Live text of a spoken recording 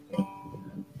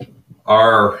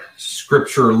Our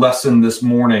scripture lesson this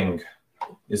morning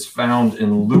is found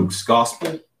in Luke's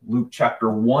Gospel, Luke chapter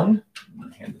 1. I'm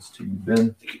going to hand this to you,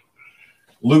 Ben.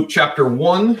 Luke chapter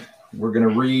 1, we're going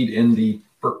to read in the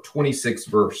 26th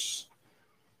verse.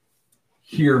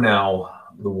 Hear now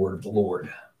the word of the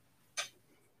Lord.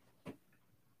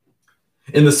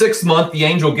 In the 6th month, the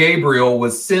angel Gabriel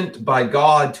was sent by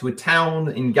God to a town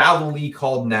in Galilee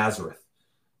called Nazareth,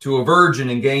 to a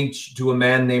virgin engaged to a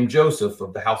man named Joseph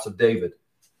of the house of David.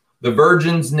 The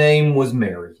virgin's name was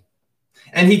Mary.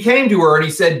 And he came to her and he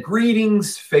said,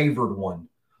 "Greetings, favored one.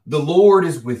 The Lord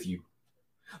is with you."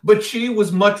 But she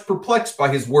was much perplexed by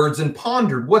his words and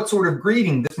pondered what sort of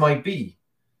greeting this might be.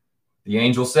 The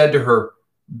angel said to her,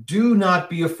 "Do not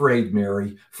be afraid,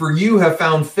 Mary, for you have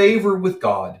found favor with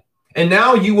God. And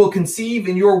now you will conceive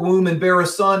in your womb and bear a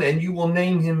son, and you will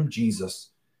name him Jesus.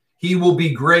 He will be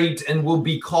great and will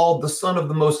be called the Son of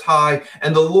the Most High,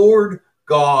 and the Lord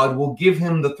God will give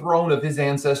him the throne of his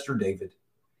ancestor David.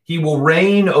 He will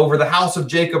reign over the house of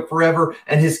Jacob forever,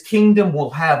 and his kingdom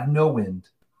will have no end."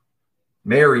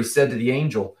 Mary said to the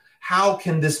angel, "How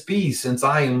can this be, since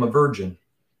I am a virgin?"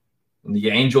 And the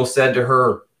angel said to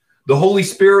her, "The Holy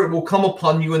Spirit will come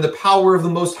upon you, and the power of the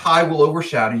Most High will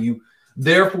overshadow you.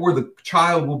 Therefore, the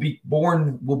child will be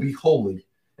born will be holy,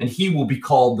 and he will be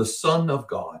called the Son of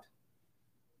God.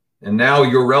 And now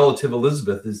your relative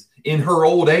Elizabeth is in her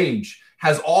old age,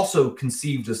 has also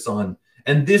conceived a son.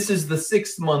 And this is the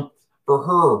 6th month for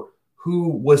her who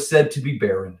was said to be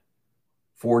barren.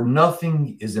 For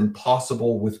nothing is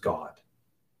impossible with God."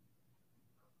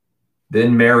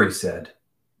 Then Mary said,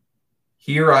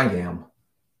 "Here I am,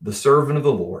 the servant of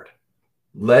the Lord.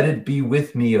 Let it be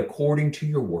with me according to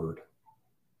your word."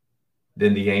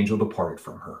 Then the angel departed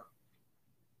from her.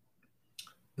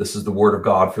 This is the word of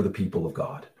God for the people of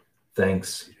God.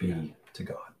 Thanks be to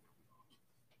God.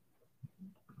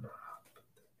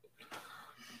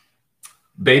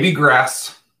 Baby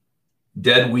grass,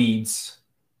 dead weeds,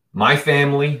 my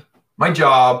family, my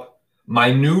job,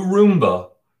 my new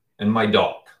Roomba, and my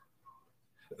dog.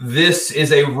 This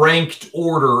is a ranked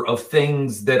order of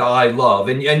things that I love.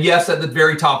 And yes, at the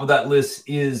very top of that list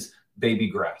is baby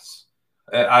grass.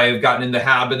 I have gotten in the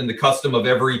habit and the custom of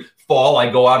every fall, I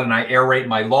go out and I aerate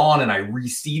my lawn and I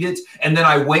reseed it. And then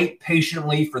I wait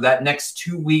patiently for that next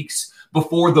 2 weeks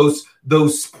before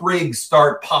those sprigs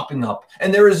start popping up.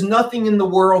 And there is nothing in the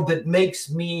world that makes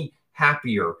me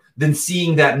happier than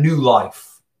seeing that new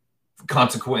life.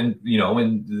 Consequently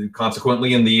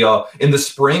in the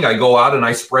spring, I go out and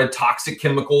I spread toxic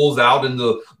chemicals out in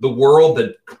the world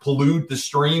that pollute the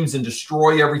streams and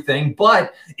destroy everything,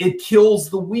 but it kills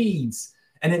the weeds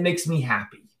and it makes me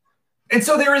happy. And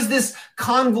so there is this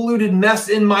convoluted mess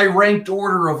in my ranked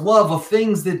order of love of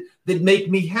things that make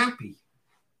me happy.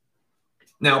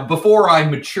 Now, before I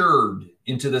matured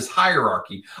into this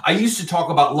hierarchy, I used to talk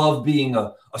about love being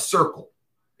a circle.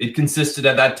 It consisted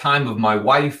at that time of my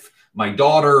wife, my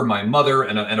daughter, my mother,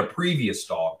 and a previous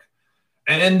dog.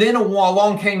 And then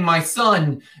along came my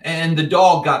son, and the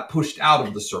dog got pushed out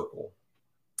of the circle.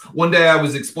 One day I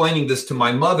was explaining this to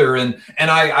my mother, and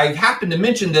I happened to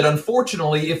mention that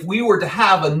unfortunately, if we were to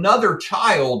have another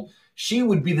child, she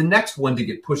would be the next one to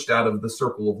get pushed out of the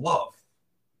circle of love.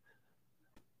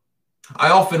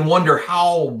 I often wonder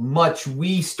how much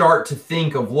we start to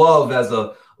think of love as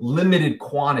a limited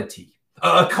quantity,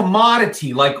 a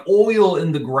commodity like oil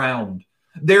in the ground.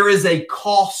 There is a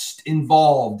cost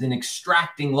involved in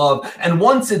extracting love, and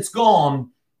once it's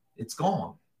gone, it's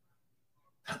gone.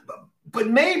 But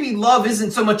maybe love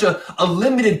isn't so much a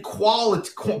limited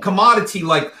commodity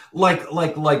like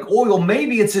oil.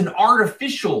 Maybe it's an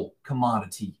artificial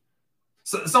commodity,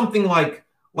 so, something like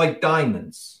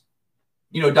diamonds.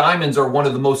 You know, diamonds are one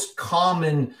of the most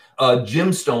common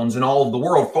gemstones in all of the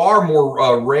world, far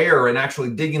more rare and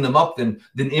actually digging them up than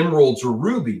emeralds or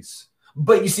rubies.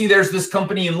 But you see, there's this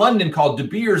company in London called De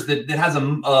Beers that has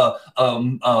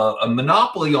a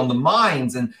monopoly on the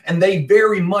mines, and they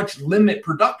very much limit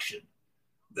production.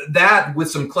 That,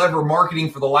 with some clever marketing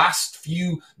for the last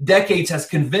few decades, has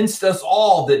convinced us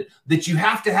all that you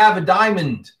have to have a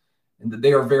diamond and that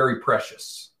they are very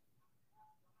precious.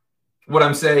 What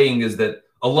I'm saying is that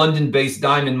a London-based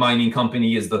diamond mining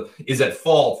company is at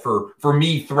fault for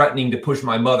me threatening to push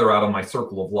my mother out of my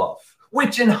circle of love,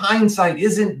 which in hindsight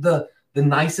isn't the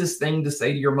nicest thing to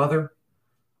say to your mother.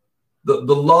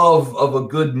 The love of a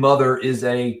good mother is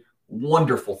a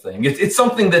wonderful thing. It's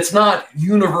something that's not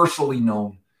universally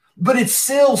known, but it's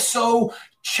still so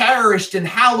cherished and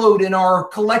hallowed in our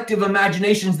collective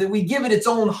imaginations that we give it its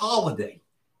own holiday.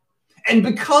 And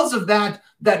because of that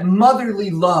motherly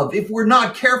love, if we're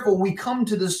not careful, we come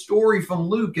to this story from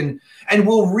Luke and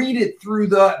we'll read it through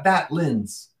that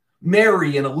lens.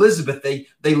 Mary and Elizabeth,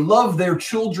 they love their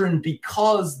children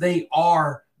because they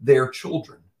are their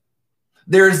children.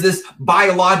 There's this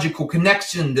biological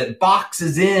connection that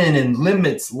boxes in and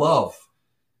limits love.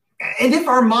 And if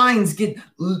our minds get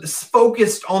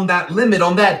focused on that limit,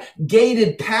 on that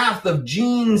gated path of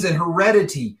genes and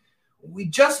heredity, we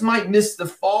just might miss the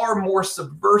far more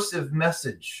subversive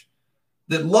message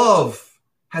that love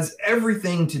has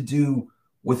everything to do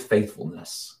with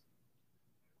faithfulness.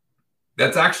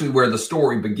 That's actually where the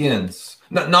story begins.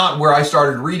 Not where I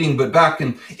started reading, but back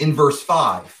in verse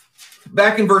 5.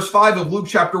 Back in verse 5 of Luke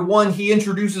chapter 1, he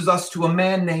introduces us to a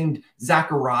man named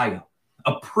Zechariah,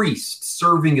 a priest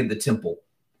serving at the temple.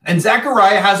 And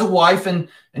Zechariah has a wife, and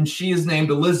she is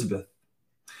named Elizabeth.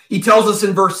 He tells us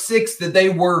in verse 6 that they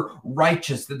were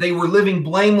righteous, that they were living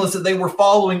blameless, that they were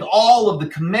following all of the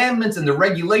commandments and the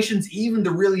regulations, even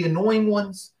the really annoying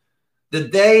ones,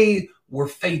 that they were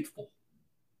faithful,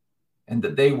 and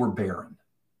that they were barren.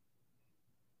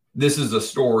 This is a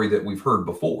story that we've heard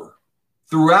before.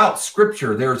 Throughout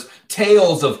Scripture, there's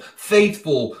tales of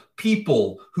faithful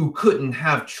people who couldn't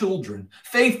have children,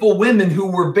 faithful women who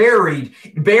were barren,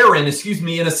 in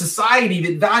a society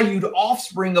that valued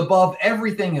offspring above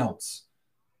everything else.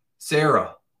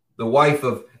 Sarah, the wife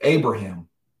of Abraham,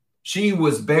 she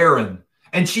was barren,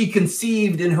 and she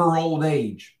conceived in her old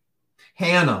age.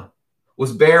 Hannah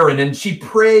was barren, and she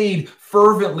prayed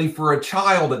fervently for a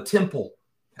child at temple.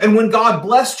 And when God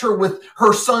blessed her with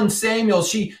her son Samuel,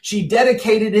 she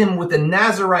dedicated him with a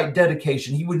Nazirite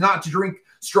dedication. He would not drink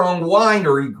strong wine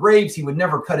or eat grapes. He would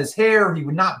never cut his hair. He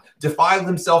would not defile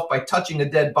himself by touching a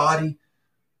dead body.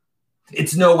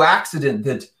 It's no accident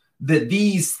that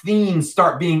these themes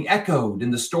start being echoed in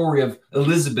the story of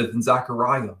Elizabeth and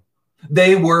Zechariah.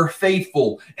 They were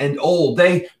faithful and old.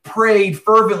 They prayed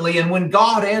fervently. And when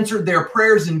God answered their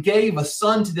prayers and gave a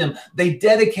son to them, they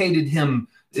dedicated him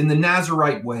in the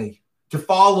Nazirite way to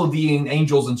follow the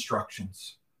angel's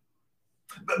instructions.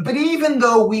 But even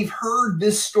though we've heard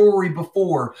this story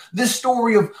before, this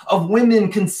story of women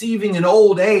conceiving in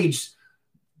old age,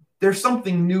 there's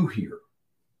something new here.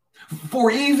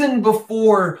 For even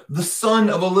before the son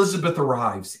of Elizabeth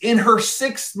arrives, in her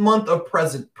 6th month of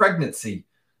pregnancy,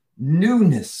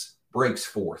 newness breaks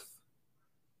forth.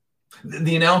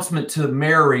 The announcement to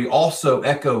Mary also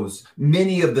echoes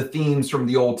many of the themes from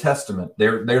the Old Testament.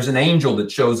 There's an angel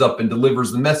that shows up and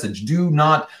delivers the message. Do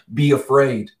not be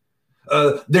afraid.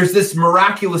 There's this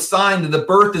miraculous sign that the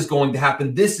birth is going to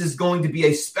happen. This is going to be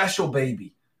a special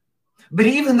baby. But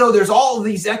even though there's all of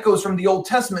these echoes from the Old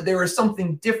Testament, there is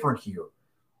something different here.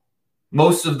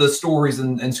 Most of the stories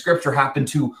in Scripture happen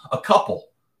to a couple,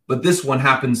 but this one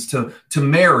happens to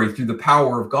Mary through the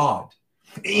power of God.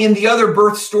 In the other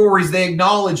birth stories, they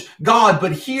acknowledge God,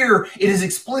 but here it is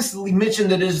explicitly mentioned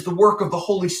that it is the work of the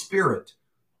Holy Spirit.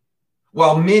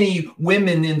 While many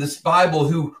women in this Bible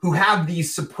who have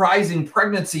these surprising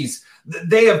pregnancies,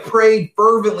 they have prayed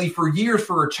fervently for years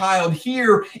for a child,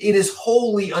 here it is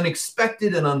wholly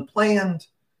unexpected and unplanned.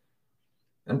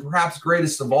 And perhaps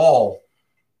greatest of all,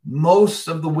 most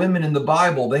of the women in the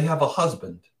Bible, they have a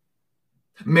husband.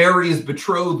 Mary is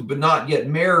betrothed but not yet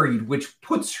married, which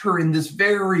puts her in this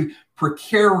very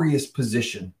precarious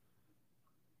position.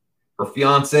 Her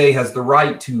fiancé has the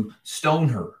right to stone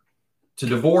her, to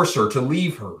divorce her, to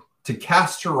leave her, to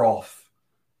cast her off.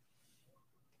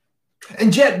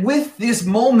 And yet with this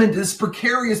moment, this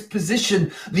precarious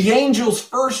position, the angel's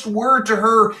first word to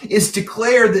her is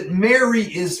declare that Mary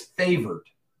is favored.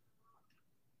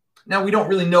 Now, we don't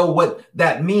really know what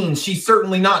that means. She's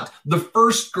certainly not the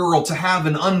first girl to have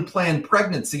an unplanned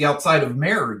pregnancy outside of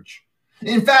marriage.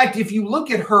 In fact, if you look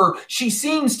at her, she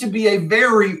seems to be a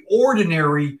very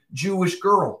ordinary Jewish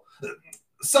girl.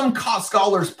 Some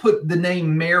scholars put the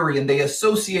name Mary and they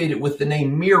associate it with the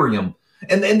name Miriam.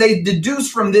 And they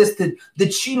deduce from this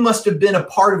that she must have been a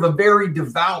part of a very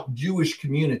devout Jewish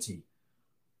community.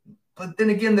 But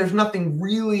then again, there's nothing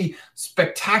really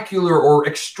spectacular or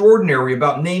extraordinary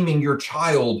about naming your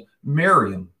child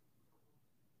Miriam.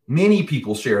 Many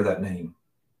people share that name.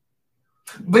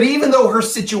 But even though her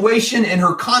situation and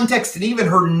her context and even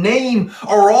her name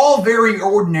are all very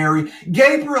ordinary,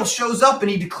 Gabriel shows up and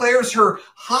he declares her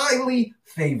highly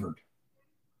favored.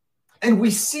 And we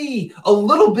see a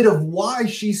little bit of why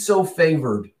she's so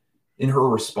favored in her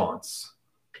response.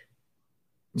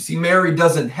 You see, Mary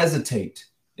doesn't hesitate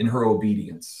in her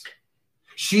obedience.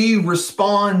 She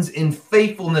responds in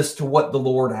faithfulness to what the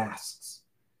Lord asks.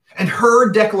 And her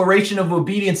declaration of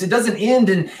obedience, it doesn't end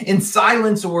in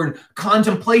silence or in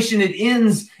contemplation. It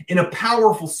ends in a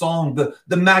powerful song,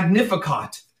 the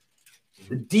Magnificat,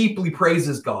 that deeply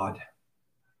praises God.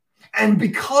 And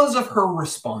because of her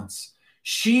response,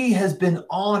 she has been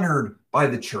honored by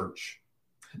the church.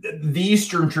 The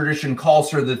Eastern tradition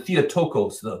calls her the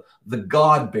Theotokos, the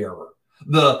God-bearer,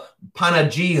 the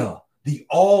Panagia, the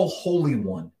all-holy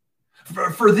one.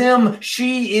 For them,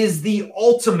 she is the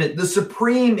ultimate, the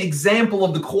supreme example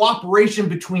of the cooperation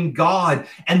between God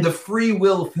and the free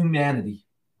will of humanity.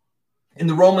 In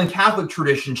the Roman Catholic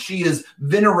tradition, she is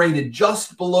venerated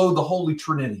just below the Holy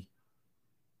Trinity.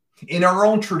 In our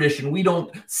own tradition, we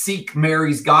don't seek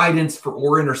Mary's guidance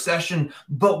or intercession,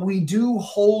 but we do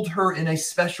hold her in a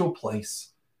special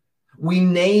place. We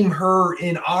name her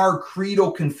in our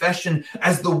creedal confession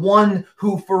as the one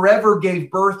who forever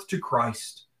gave birth to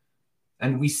Christ.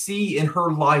 And we see in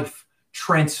her life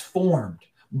transformed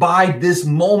by this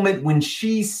moment when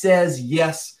she says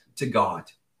yes to God.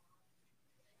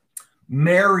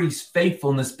 Mary's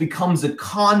faithfulness becomes a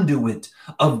conduit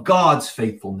of God's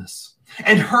faithfulness,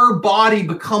 and her body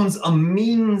becomes a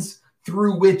means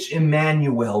through which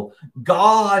Emmanuel,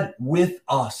 God with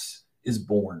us, is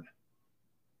born.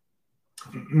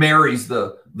 Mary's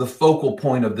the focal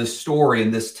point of this story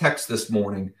and this text this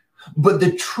morning. But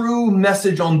the true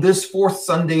message on this fourth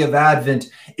Sunday of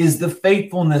Advent is the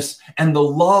faithfulness and the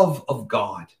love of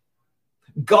God.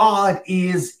 God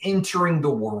is entering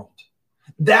the world.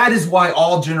 That is why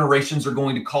all generations are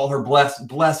going to call her blessed,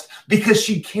 because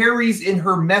she carries in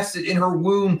her message, in her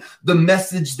womb, the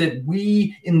message that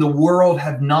we in the world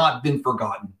have not been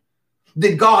forgotten.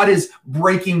 That God is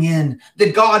breaking in,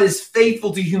 that God is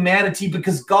faithful to humanity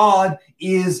because God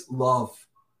is love.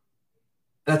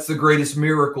 That's the greatest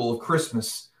miracle of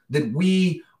Christmas, that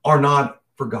we are not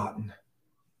forgotten.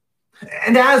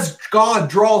 And as God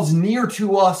draws near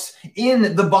to us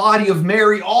in the body of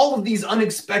Mary, all of these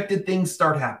unexpected things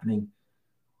start happening.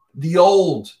 The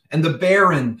old and the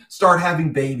barren start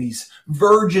having babies.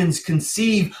 Virgins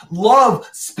conceive. Love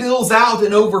spills out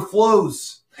and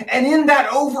overflows. And in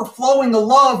that overflowing of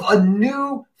love, a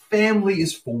new family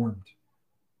is formed.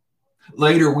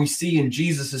 Later, we see in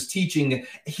Jesus' teaching,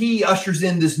 he ushers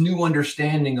in this new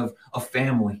understanding of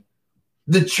family.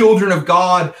 The children of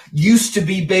God used to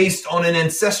be based on an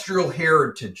ancestral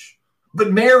heritage.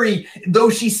 But Mary, though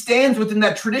she stands within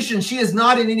that tradition, she is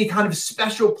not in any kind of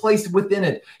special place within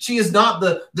it. She is not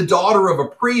the daughter of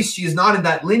a priest. She is not in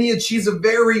that lineage. She's a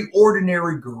very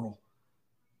ordinary girl.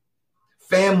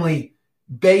 Family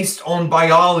based on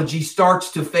biology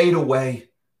starts to fade away.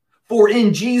 For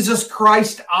in Jesus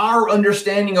Christ, our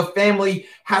understanding of family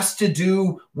has to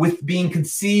do with being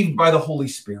conceived by the Holy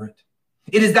Spirit.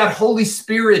 It is that Holy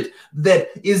Spirit that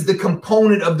is the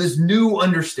component of this new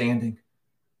understanding.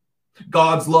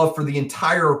 God's love for the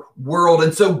entire world.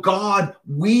 And so God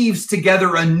weaves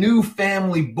together a new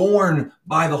family born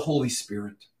by the Holy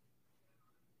Spirit.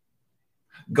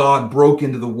 God broke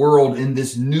into the world in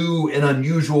this new and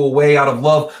unusual way out of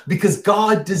love because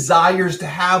God desires to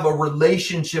have a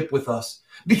relationship with us,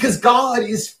 because God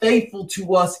is faithful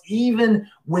to us even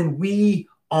when we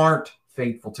aren't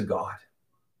faithful to God.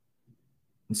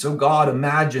 And so God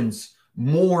imagines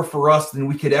more for us than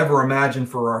we could ever imagine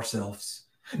for ourselves.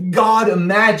 God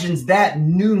imagines that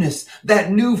newness,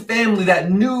 that new family,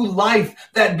 that new life,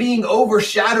 that being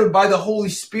overshadowed by the Holy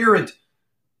Spirit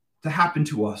to happen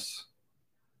to us.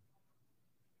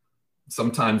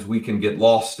 Sometimes we can get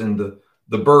lost in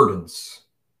the burdens.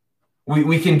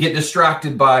 We can get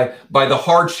distracted by the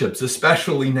hardships,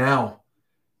 especially now.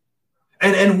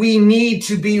 And we need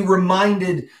to be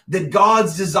reminded that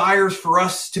God's desires for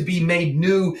us to be made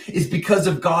new is because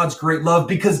of God's great love,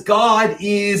 because God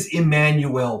is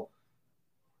Emmanuel.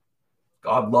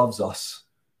 God loves us.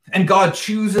 And God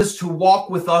chooses to walk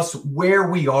with us where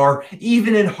we are,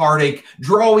 even in heartache,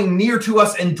 drawing near to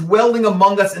us and dwelling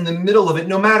among us in the middle of it,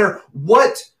 no matter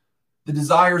what the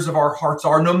desires of our hearts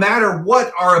are, no matter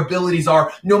what our abilities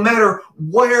are, no matter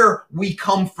where we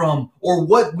come from or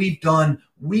what we've done,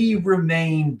 we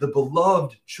remain the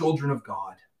beloved children of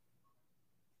God.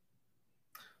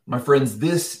 My friends,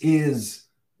 this is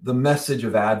the message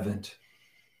of Advent,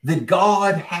 that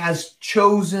God has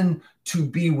chosen to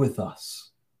be with us.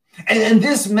 And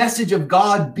this message of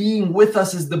God being with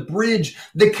us is the bridge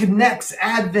that connects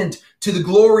Advent to the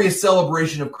glorious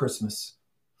celebration of Christmas.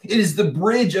 It is the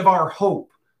bridge of our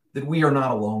hope that we are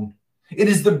not alone. It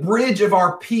is the bridge of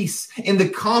our peace in the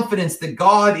confidence that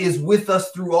God is with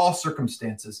us through all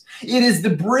circumstances. It is the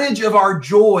bridge of our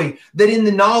joy that in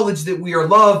the knowledge that we are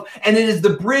loved. And it is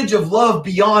the bridge of love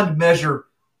beyond measure,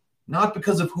 not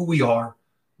because of who we are,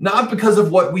 not because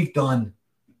of what we've done,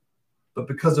 but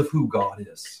because of who God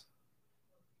is.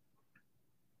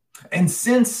 And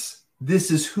since this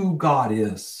is who God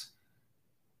is,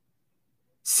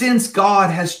 since God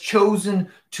has chosen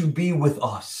to be with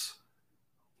us,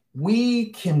 we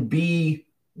can be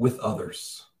with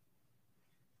others.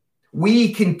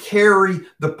 We can carry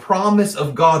the promise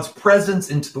of God's presence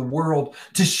into the world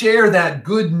to share that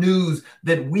good news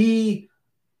that we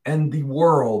and the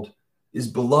world is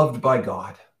beloved by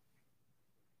God.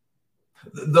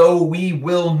 Though we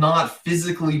will not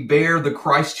physically bear the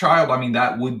Christ child, I mean,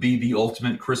 that would be the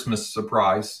ultimate Christmas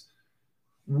surprise.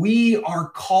 We are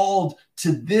called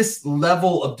to this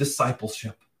level of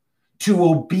discipleship, to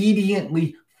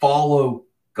obediently follow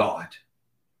God.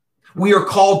 We are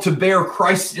called to bear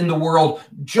Christ in the world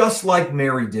just like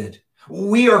Mary did.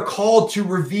 We are called to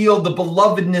reveal the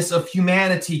belovedness of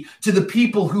humanity to the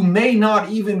people who may not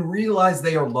even realize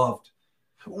they are loved.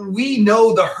 We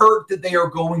know the hurt that they are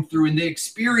going through and the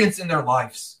experience in their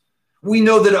lives. We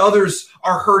know that others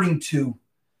are hurting too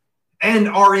and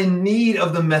are in need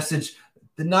of the message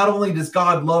that not only does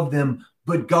God love them,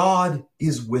 but God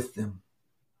is with them.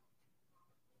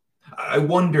 I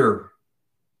wonder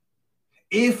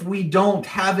if we don't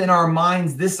have in our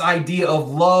minds this idea of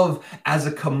love as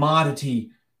a commodity,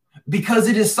 because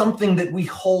it is something that we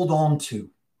hold on to,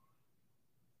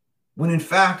 when in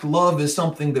fact love is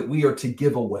something that we are to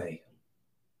give away.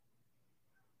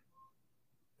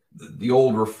 The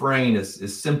old refrain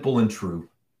is simple and true.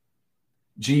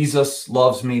 Jesus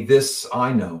loves me, this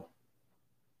I know.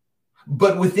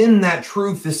 But within that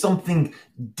truth is something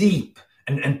deep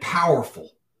and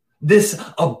powerful. This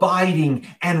abiding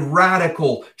and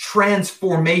radical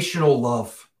transformational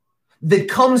love that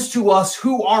comes to us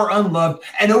who are unloved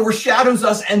and overshadows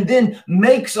us and then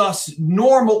makes us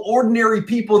normal, ordinary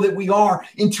people that we are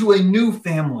into a new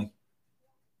family.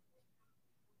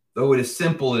 Though it is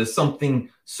simple, it is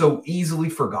something so easily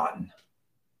forgotten.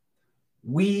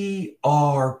 We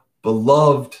are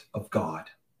beloved of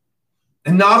God.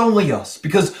 And not only us,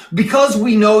 because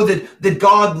we know that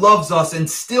God loves us and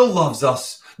still loves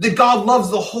us, that God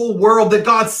loves the whole world, that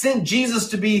God sent Jesus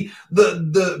to be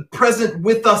the present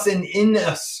with us and in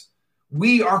us.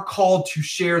 We are called to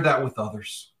share that with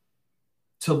others,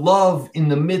 to love in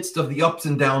the midst of the ups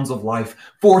and downs of life.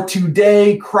 For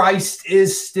today, Christ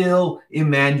is still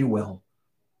Emmanuel.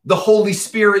 The Holy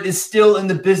Spirit is still in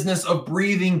the business of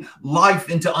breathing life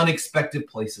into unexpected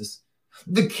places.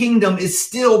 The kingdom is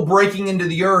still breaking into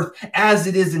the earth as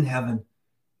it is in heaven.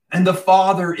 And the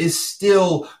Father is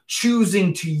still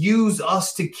choosing to use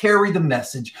us to carry the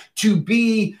message, to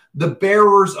be the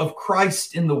bearers of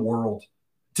Christ in the world,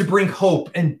 to bring hope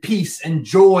and peace and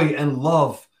joy and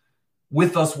love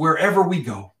with us wherever we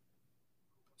go,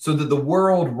 so that the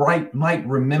world might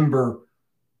remember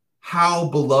how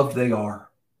beloved they are,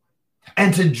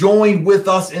 and to join with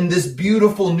us in this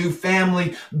beautiful new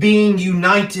family, being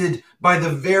united by the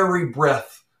very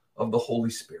breath of the Holy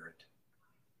Spirit.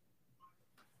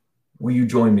 Will you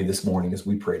join me this morning as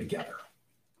we pray together?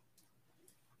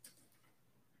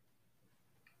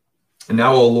 And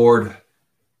now, O Lord,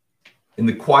 in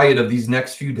the quiet of these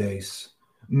next few days,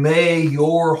 may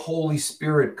your Holy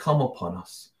Spirit come upon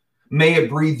us. May it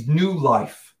breathe new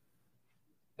life,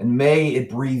 and may it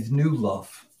breathe new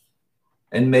love.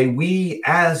 And may we,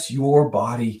 as your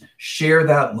body, share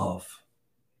that love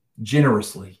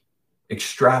generously,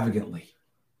 extravagantly,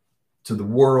 to the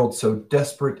world so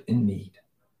desperate in need.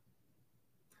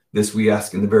 This we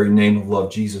ask in the very name of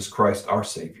love, Jesus Christ, our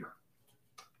Savior.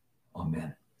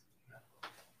 Amen.